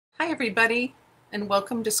Hi everybody, and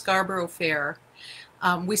welcome to Scarborough Fair.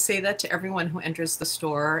 We say that to everyone who enters the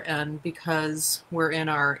store, and because we're in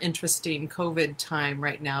our interesting COVID time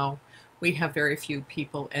right now, we have very few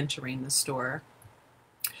people entering the store.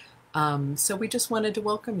 So we just wanted to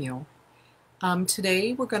welcome you.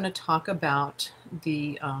 Today we're going to talk about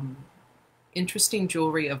the interesting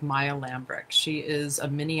jewelry of Mya Lambrecht. She is a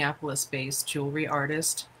Minneapolis-based jewelry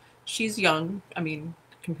artist. She's young.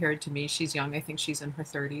 Compared to me, she's young. I think she's in her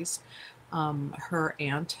 30s. Her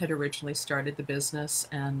aunt had originally started the business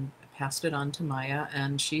and passed it on to Mya,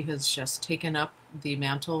 and she has just taken up the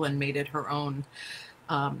mantle and made it her own.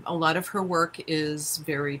 A lot of her work is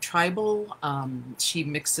very tribal. She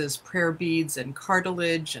mixes prayer beads and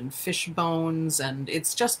cartilage and fish bones, and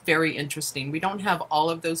it's just very interesting. We don't have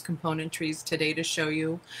all of those componentries today to show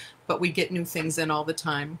you, but we get new things in all the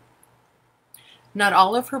time. Not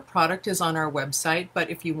all of her product is on our website, but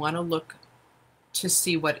if you want to look to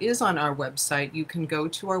see what is on our website, you can go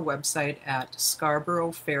to our website at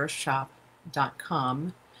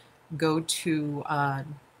scarboroughfairshop.com, go to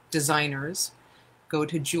designers, go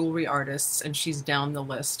to jewelry artists, and she's down the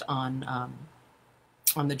list on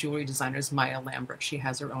the jewelry designers, Mya Lambrecht. She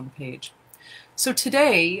has her own page. So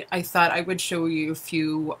today I thought I would show you a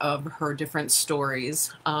few of her different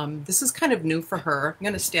stories. This is kind of new for her. I'm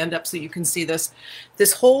going to stand up so you can see this.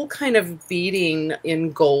 This whole kind of beading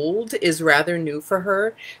in gold is rather new for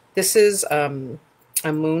her. This is a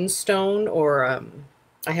moonstone, or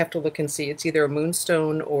I have to look and see. It's either a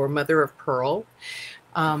moonstone or mother of pearl.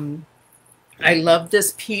 I love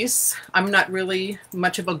this piece. I'm not really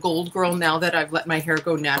much of a gold girl now that I've let my hair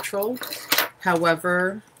go natural.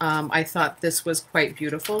 However, I thought this was quite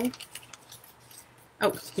beautiful.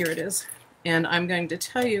 Oh, here it is. And I'm going to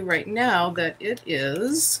tell you right now that it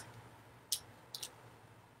is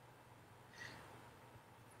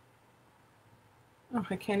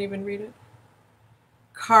I can't even read it.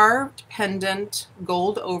 Carved pendant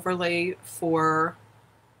gold overlay for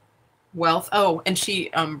wealth. Oh, and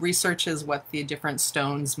she researches what the different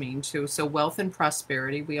stones mean too. So wealth and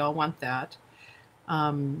prosperity, we all want that.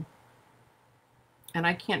 And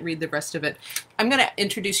I can't read the rest of it. I'm going to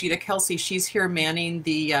introduce you to Kelsey. She's here manning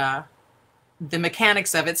the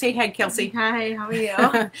mechanics of it. Say hi, Kelsey. Hi, how are you?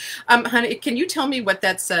 Honey, can you tell me what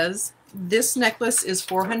that says? This necklace is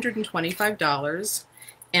 $425,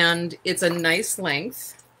 and it's a nice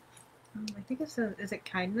length. I think it's is it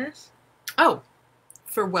kindness? Oh,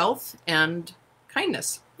 for wealth and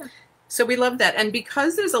kindness. Yeah. So we love that. And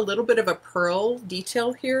because there's a little bit of a pearl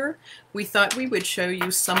detail here, we thought we would show you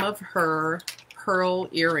some of her pearl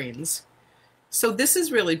earrings. So this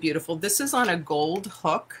is really beautiful. This is on a gold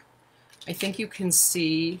hook. I think you can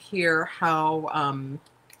see here how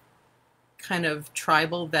kind of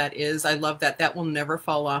tribal that is. I love that. That will never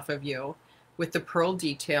fall off of you with the pearl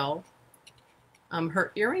detail.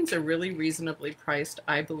 Her earrings are really reasonably priced,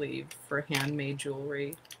 I believe, for handmade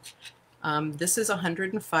jewelry. This is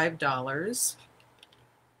 $105.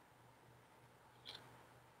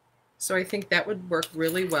 So I think that would work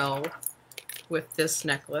really well with this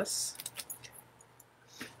necklace.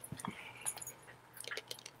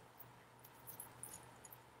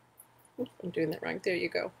 I'm doing that wrong. There you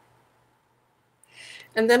go.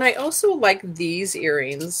 And then I also like these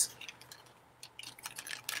earrings.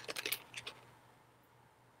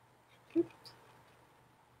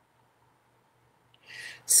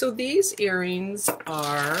 So these earrings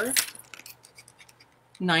are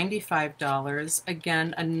 $95.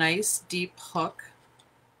 Again, a nice deep hook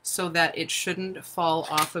so that it shouldn't fall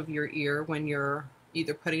off of your ear when you're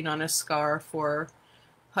either putting on a scarf or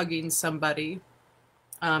hugging somebody.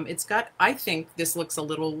 It's got, I think this looks a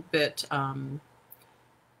little bit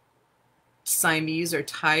Siamese or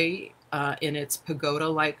Thai in its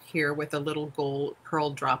pagoda-like here with a little gold pearl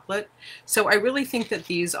droplet. So I really think that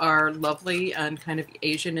these are lovely and kind of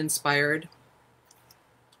Asian-inspired.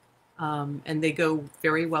 And they go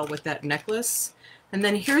very well with that necklace. And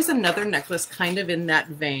then here's another necklace kind of in that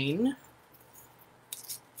vein.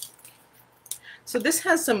 So this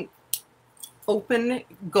has some open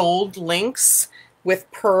gold links with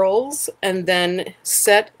pearls, and then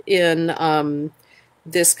set in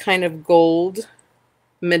this kind of gold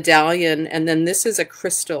medallion, and then this is a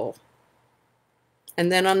crystal. And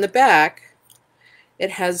then on the back,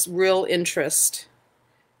 it has real interest.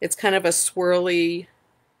 It's kind of a swirly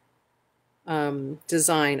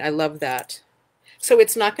design. I love that. So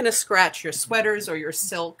it's not going to scratch your sweaters or your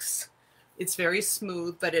silks. It's very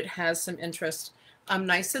smooth, but it has some interest.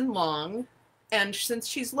 Nice and long. And since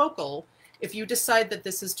she's local, if you decide that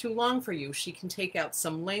this is too long for you, she can take out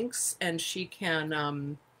some links and she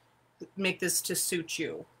can make this to suit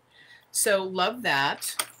you. So love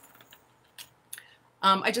that.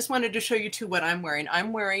 I just wanted to show you too what I'm wearing.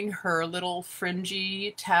 I'm wearing her little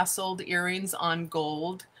fringy tasseled earrings on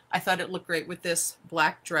gold. I thought it looked great with this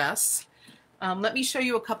black dress. Let me show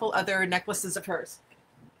you a couple other necklaces of hers.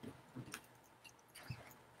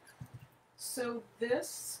 So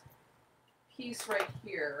this piece right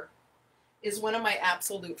here is one of my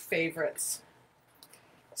absolute favorites.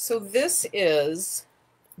 So this is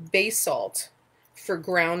basalt for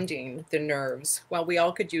grounding the nerves. Well, we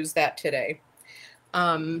all could use that today.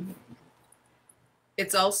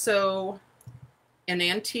 It's also an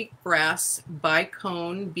antique brass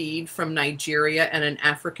bicone bead from Nigeria and an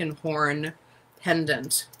African horn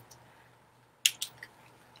pendant.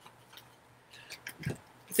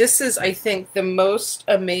 This is, I think, the most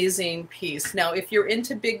amazing piece. Now, if you're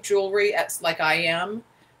into big jewelry, like I am,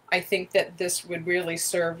 I think that this would really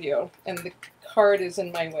serve you. And the card is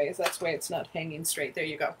in my way, so that's why it's not hanging straight. There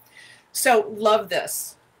you go. So, love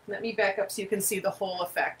this. Let me back up so you can see the whole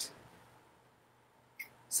effect.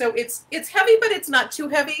 So it's heavy, but it's not too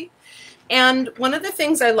heavy. And one of the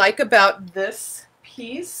things I like about this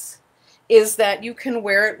piece is that you can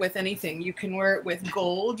wear it with anything. You can wear it with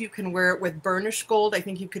gold. You can wear it with burnished gold. I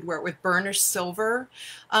think you could wear it with burnished silver.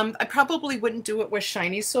 I probably wouldn't do it with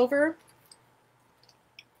shiny silver.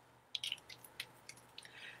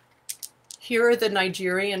 Here are the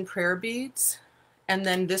Nigerian prayer beads. And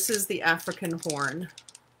then this is the African horn.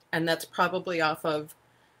 And that's probably off of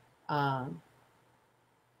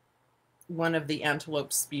one of the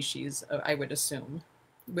antelope species, I would assume,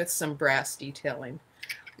 with some brass detailing.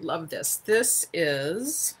 Love this. This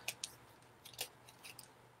is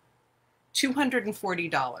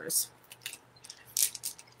 $240.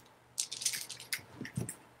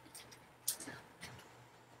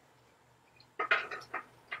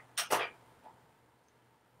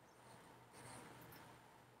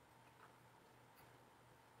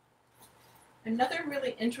 Another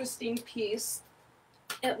really interesting piece,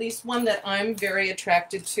 at least one that I'm very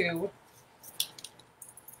attracted to,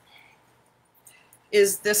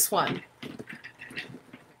 is this one.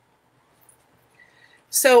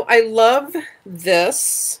 So I love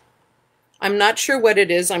this. I'm not sure what it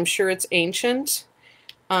is. I'm sure it's ancient.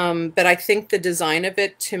 But I think the design of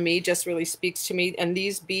it, to me, just really speaks to me. And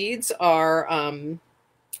these beads are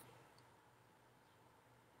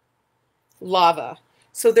lava.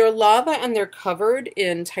 So they're lava and they're covered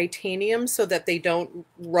in titanium so that they don't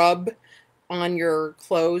rub on your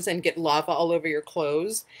clothes and get lava all over your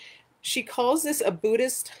clothes. She calls this a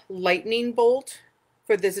Buddhist lightning bolt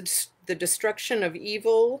for the destruction of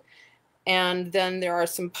evil. And then there are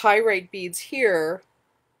some pyrite beads here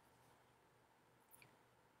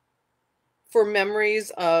for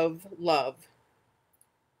memories of love.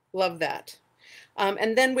 Love that.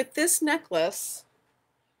 And then with this necklace,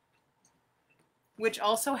 which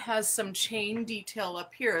also has some chain detail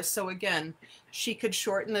up here. So again, she could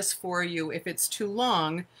shorten this for you if it's too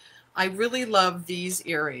long. I really love these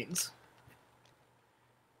earrings.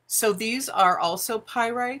 So these are also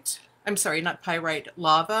pyrite. I'm sorry, not pyrite,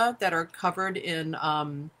 lava that are covered in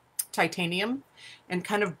titanium and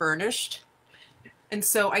kind of burnished. And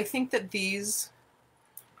so I think that these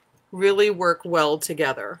really work well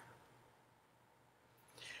together.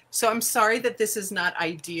 So I'm sorry that this is not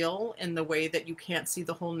ideal in the way that you can't see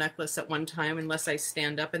the whole necklace at one time unless I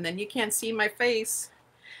stand up and then you can't see my face.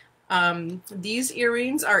 These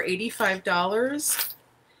earrings are $85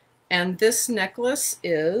 and this necklace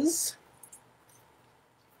is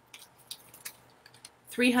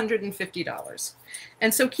 $350.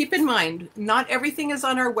 And so keep in mind, not everything is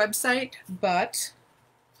on our website, but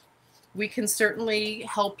we can certainly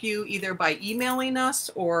help you either by emailing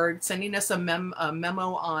us or sending us a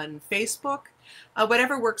memo on Facebook,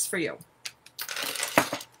 whatever works for you.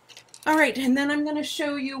 All right, and then I'm going to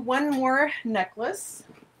show you one more necklace.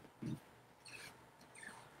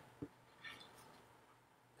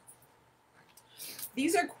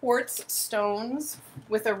 These are quartz stones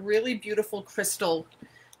with a really beautiful crystal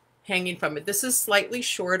hanging from it. This is slightly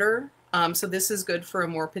shorter, so this is good for a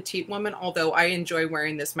more petite woman, although I enjoy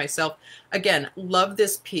wearing this myself. Again, love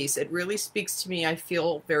this piece. It really speaks to me. I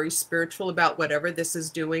feel very spiritual about whatever this is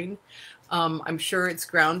doing. I'm sure it's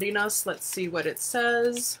grounding us. Let's see what it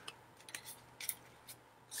says.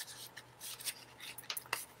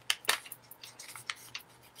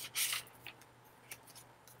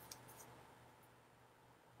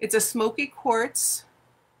 It's a smoky quartz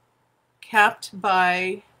capped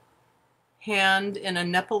by hand in a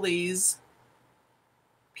Nepalese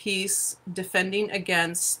piece defending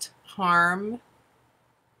against harm.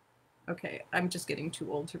 Okay, I'm just getting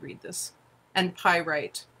too old to read this. And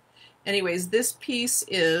pyrite. Anyways, this piece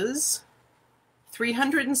is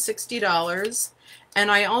 $360. And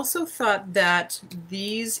I also thought that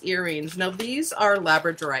these earrings, now these are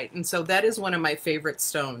labradorite, and so that is one of my favorite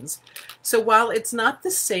stones. So while it's not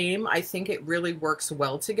the same, I think it really works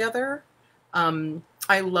well together.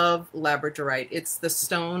 I love labradorite. It's the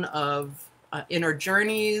stone of inner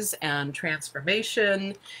journeys and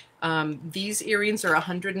transformation. These earrings are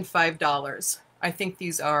 $105. I think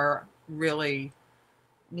these are really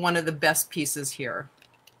one of the best pieces here.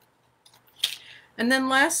 And then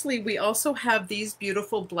lastly, we also have these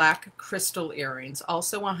beautiful black crystal earrings,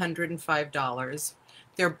 also $105.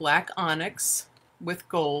 They're black onyx with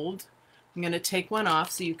gold. I'm going to take one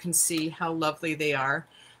off so you can see how lovely they are.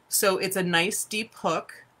 So it's a nice deep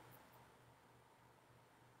hook.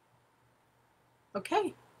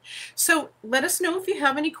 Okay, so let us know if you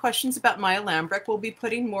have any questions about Mya Lambrecht. We'll be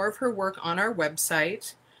putting more of her work on our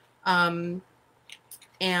website.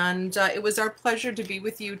 It was our pleasure to be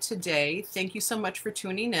with you today. Thank you so much for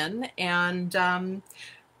tuning in. And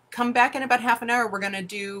come back in about half an hour. We're going to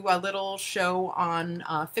do a little show on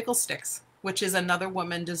Ficklesticks, which is another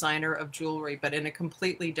woman designer of jewelry, but in a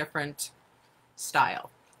completely different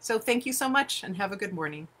style. So thank you so much and have a good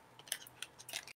morning.